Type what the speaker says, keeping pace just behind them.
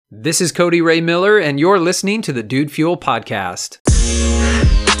This is Cody Ray Miller, and you're listening to the Dude Fuel Podcast.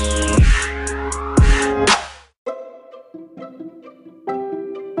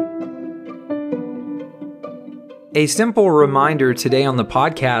 A simple reminder today on the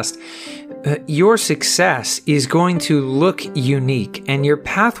podcast, your success is going to look unique, and your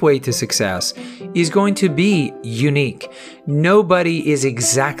pathway to success is going to be unique. Nobody is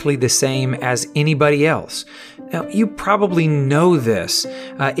exactly the same as anybody else. Now, you probably know this.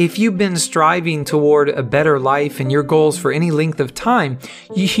 If you've been striving toward a better life and your goals for any length of time,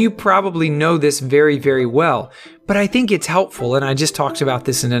 you probably know this very, very well. But I think it's helpful, and I just talked about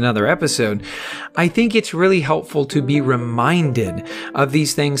this in another episode. I think it's really helpful to be reminded of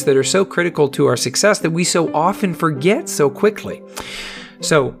these things that are so critical to our success that we so often forget so quickly.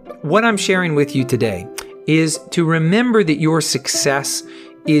 So, what I'm sharing with you today is to remember that your success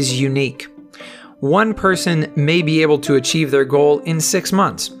is unique. One person may be able to achieve their goal in 6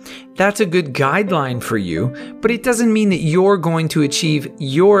 months. That's a good guideline for you, but it doesn't mean that you're going to achieve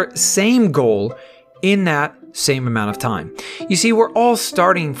your same goal in that same amount of time. You see, we're all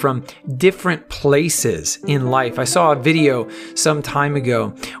starting from different places in life. I saw a video some time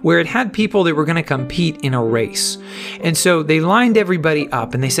ago where it had people that were going to compete in a race. And so they lined everybody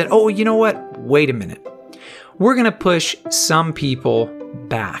up and they said, oh, you know what? Wait a minute. We're going to push some people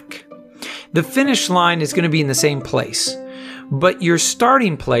back. The finish line is going to be in the same place, but your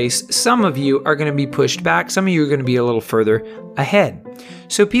starting place, some of you are going to be pushed back. Some of you are going to be a little further ahead.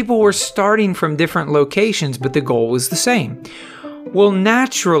 So people were starting from different locations, but the goal was the same. Well,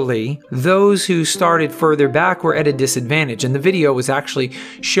 naturally, those who started further back were at a disadvantage. And the video was actually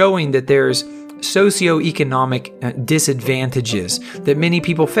showing that there's socioeconomic disadvantages that many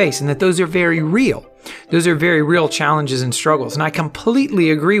people face, and that those are very real. Those are very real challenges and struggles, and I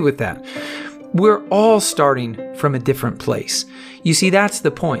completely agree with that. We're all starting from a different place. You see, that's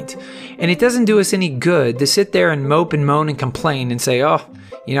the point. And it doesn't do us any good to sit there and mope and moan and complain and say, oh,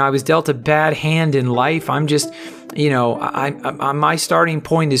 I was dealt a bad hand in life. I'm just, my starting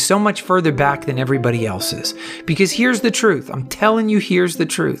point is so much further back than everybody else's. Because here's the truth. I'm telling you, here's the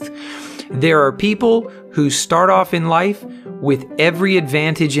truth. There are people who start off in life with every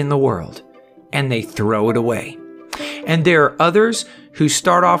advantage in the world, and they throw it away. And there are others who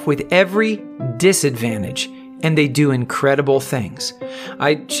start off with every disadvantage, and they do incredible things.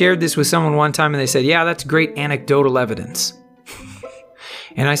 I shared this with someone one time, and they said, yeah, that's great anecdotal evidence.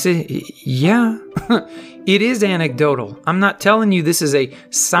 And I said, yeah, it is anecdotal. I'm not telling you this is a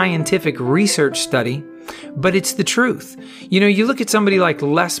scientific research study, but it's the truth. You look at somebody like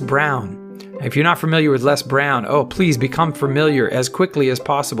Les Brown. If you're not familiar with Les Brown, please become familiar as quickly as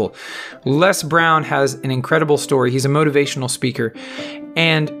possible. Les Brown has an incredible story. He's a motivational speaker,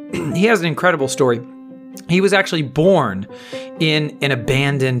 and he has an incredible story. He was actually born in an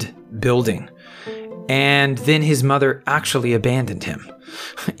abandoned building, and then his mother actually abandoned him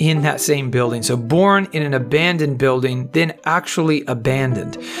in that same building. So born in an abandoned building, then actually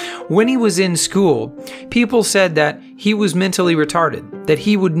abandoned. When he was in school, people said that he was mentally retarded, that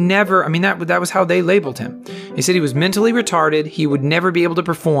he would never, that was how they labeled him. They said he was mentally retarded. He would never be able to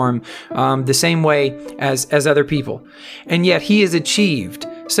perform the same way as other people. And yet he has achieved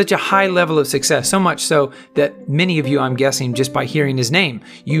such a high level of success, so much so that many of you, I'm guessing, just by hearing his name,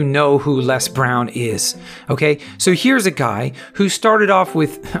 you know who Les Brown is. Okay, so here's a guy who started off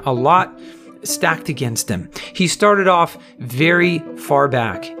with a lot stacked against him. He started off very far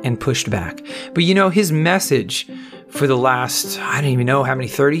back and pushed back. But his message for the last, I don't even know how many,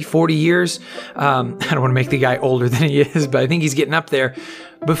 30, 40 years. I don't want to make the guy older than he is, but I think he's getting up there.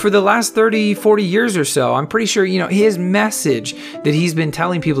 But for the last 30, 40 years or so, I'm pretty sure, his message that he's been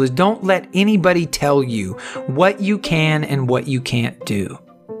telling people is don't let anybody tell you what you can and what you can't do.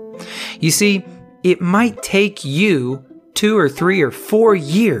 You see, it might take you 2 or 3 or 4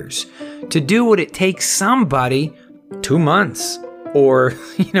 years to do what it takes somebody 2 months or,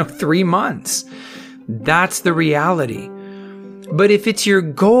 3 months. That's the reality. But if it's your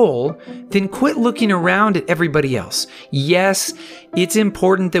goal, then quit looking around at everybody else. Yes, it's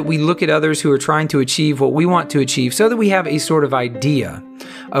important that we look at others who are trying to achieve what we want to achieve so that we have a sort of idea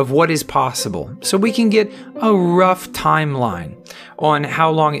of what is possible. So we can get a rough timeline on how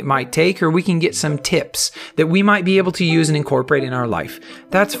long it might take, or we can get some tips that we might be able to use and incorporate in our life.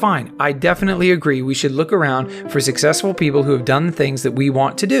 That's fine. I definitely agree. We should look around for successful people who have done the things that we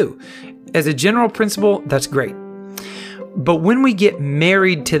want to do. As a general principle, that's great. But when we get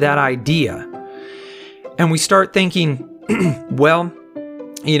married to that idea and we start thinking, well,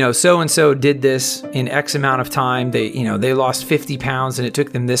 so-and-so did this in X amount of time. They lost 50 pounds and it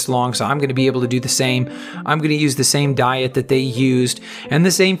took them this long. So I'm going to be able to do the same. I'm going to use the same diet that they used and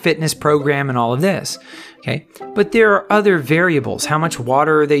the same fitness program and all of this. Okay. But there are other variables. How much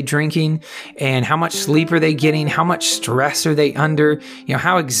water are they drinking and how much sleep are they getting? How much stress are they under?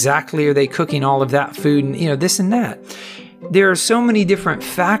 How exactly are they cooking all of that food and, this and that? There are so many different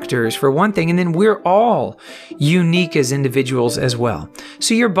factors for one thing, and then we're all unique as individuals as well.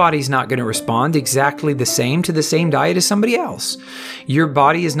 So your body's not going to respond exactly the same to the same diet as somebody else. Your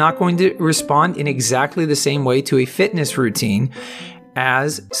body is not going to respond in exactly the same way to a fitness routine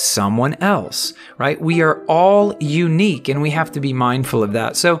as someone else, right? We are all unique, and we have to be mindful of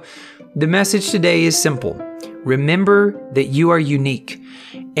that. So the message today is simple. Remember that you are unique,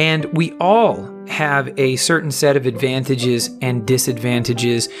 and we all have a certain set of advantages and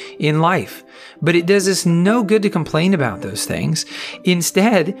disadvantages in life. But it does us no good to complain about those things.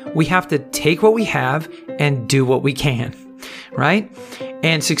 Instead, we have to take what we have and do what we can, right?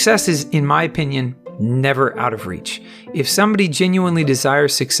 And success is, in my opinion, never out of reach. If somebody genuinely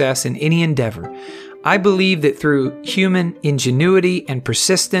desires success in any endeavor, I believe that through human ingenuity and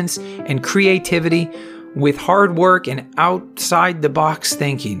persistence and creativity, with hard work and outside the box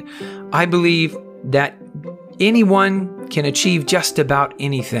thinking, I believe that anyone can achieve just about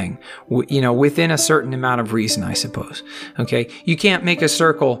anything, within a certain amount of reason, I suppose. Okay. You can't make a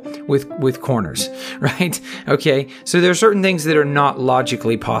circle with corners, right? Okay. So there are certain things that are not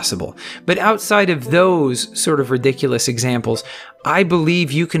logically possible, but outside of those sort of ridiculous examples, I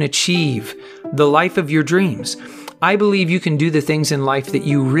believe you can achieve the life of your dreams. I believe you can do the things in life that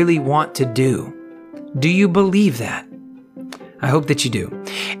you really want to do. Do you believe that? I hope that you do.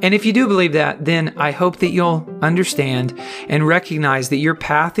 And if you do believe that, then I hope that you'll understand and recognize that your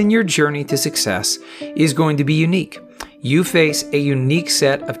path and your journey to success is going to be unique. You face a unique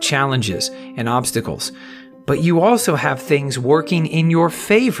set of challenges and obstacles, but you also have things working in your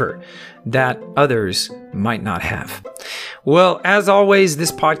favor that others might not have. Well, as always,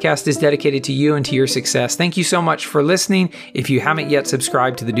 this podcast is dedicated to you and to your success. Thank you so much for listening. If you haven't yet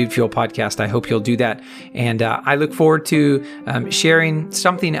subscribed to the Dude Fuel podcast, I hope you'll do that. And I look forward to sharing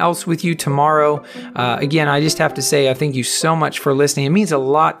something else with you tomorrow. Again, I just have to say, I thank you so much for listening. It means a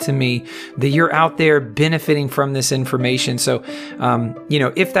lot to me that you're out there benefiting from this information. So,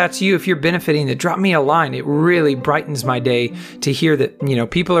 if that's you, if you're benefiting, then drop me a line. It really brightens my day to hear that,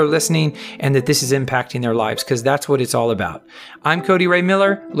 people are listening and that this is impacting their lives, because that's what it's all about. I'm Cody Ray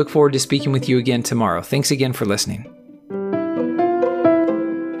Miller. Look forward to speaking with you again tomorrow. Thanks again for listening.